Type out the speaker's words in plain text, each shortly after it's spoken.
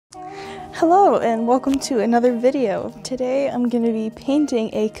Hello and welcome to another video. Today I'm going to be painting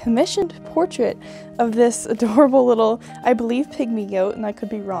a commissioned portrait of this adorable little, I believe, pygmy goat, and I could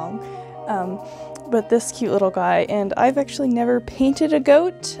be wrong, but this cute little guy. And I've actually never painted a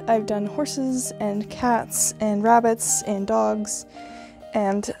goat. I've done horses and cats and rabbits and dogs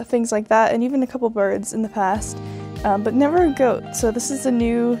and things like that, and even a couple birds in the past, but never a goat. So this is a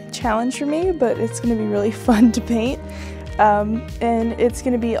new challenge for me, but it's going to be really fun to paint. And it's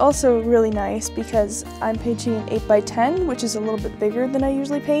going to be also really nice because I'm painting an 8x10, which is a little bit bigger than I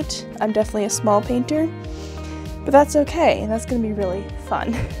usually paint. I'm definitely a small painter, but that's okay, and that's going to be really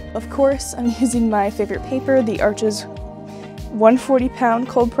fun. Of course, I'm using my favorite paper, the Arches 140-pound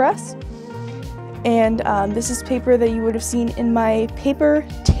cold press, and this is paper that you would have seen in my paper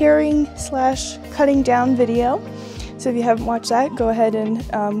tearing / cutting down video. So if you haven't watched that, go ahead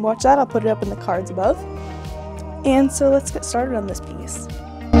and watch that. I'll put it up in the cards above. And so let's get started on this piece.